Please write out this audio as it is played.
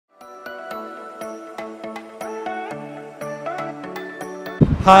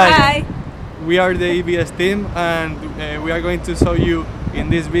Hi! We are the EVS team and we are going to show you in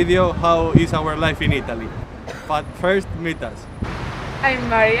this video how is our life in Italy. But first, meet us. I'm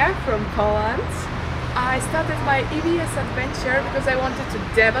Maria from Poland. I started my EVS adventure because I wanted to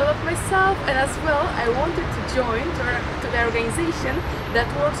develop myself, and as well I wanted to join to the organization that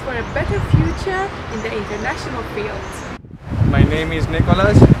works for a better future in the international field. My name is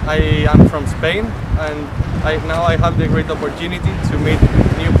Nicolás. I am from Spain and now I have the great opportunity to meet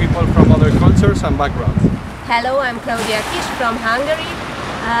new people from other cultures and backgrounds. Hello, I'm Klaudia from Hungary.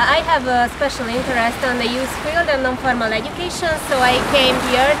 I have a special interest on the youth field and non-formal education, so I came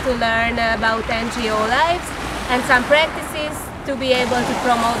here to learn about NGO lives and some practices to be able to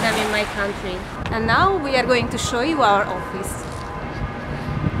promote them in my country. And now we are going to show you our office.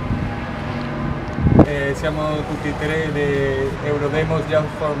 Siamo tutti e tre di Eurodemos Young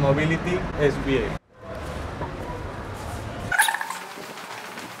for Mobility SBA.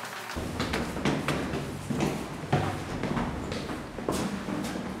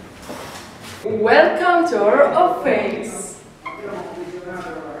 Welcome to our office!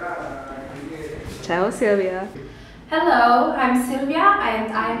 Ciao Silvia! Hello, I'm Silvia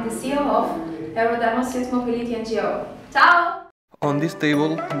and I'm the CEO of Erasmus Youth Mobility NGO. Ciao! On this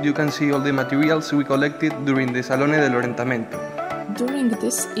table, you can see all the materials we collected during the Salone dell'Orientamento. During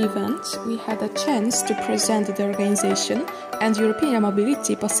this event, we had a chance to present the organization and European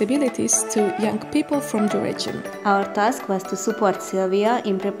mobility possibilities to young people from the region. Our task was to support Silvia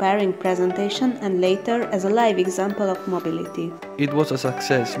in preparing presentation and later as a live example of mobility. It was a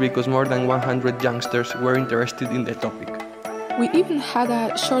success because more than 100 youngsters were interested in the topic. We even had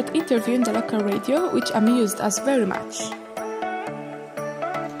a short interview in the local radio, which amused us very much.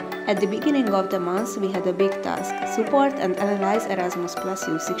 At the beginning of the month, we had a big task: support and analyze Erasmus Plus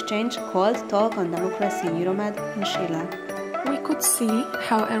Youth Exchange called Talk on Democracy in Euromed in Sheila. We could see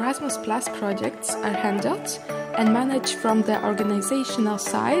how Erasmus Plus projects are handled and managed from the organizational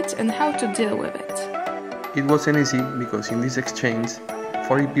side and how to deal with it. It wasn't easy because in this exchange,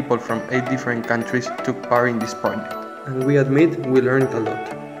 40 people from 8 different countries took part in this project. And we admit we learned a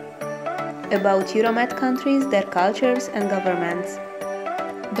lot. About Euromed countries, their cultures and governments.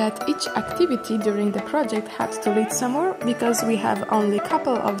 That each activity during the project had to lead somewhere because we have only a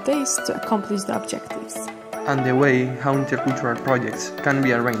couple of days to accomplish the objectives. And the way how intercultural projects can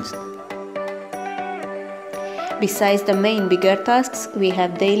be arranged. Besides the main bigger tasks, we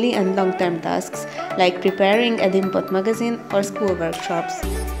have daily and long-term tasks, like preparing an input magazine or school workshops.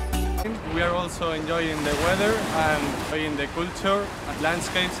 We are also enjoying the weather and enjoying the culture,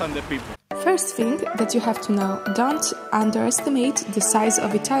 landscapes and the people. First thing that you have to know, don't underestimate the size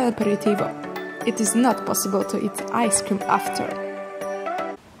of Italian aperitivo. It is not possible to eat ice cream after.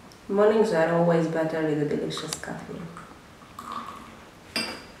 Mornings are always better with a delicious coffee.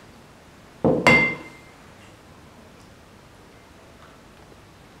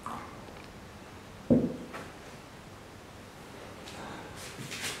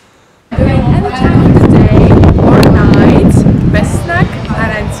 During any time of the day or night, best snack,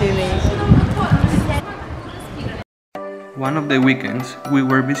 arancini. One of the weekends, we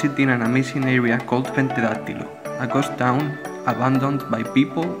were visiting an amazing area called Pentedattilo, a ghost town abandoned by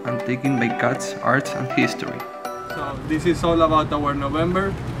people and taken by cats, arts and history. So this is all about our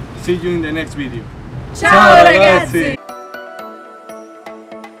November. See you in the next video. Ciao ragazzi!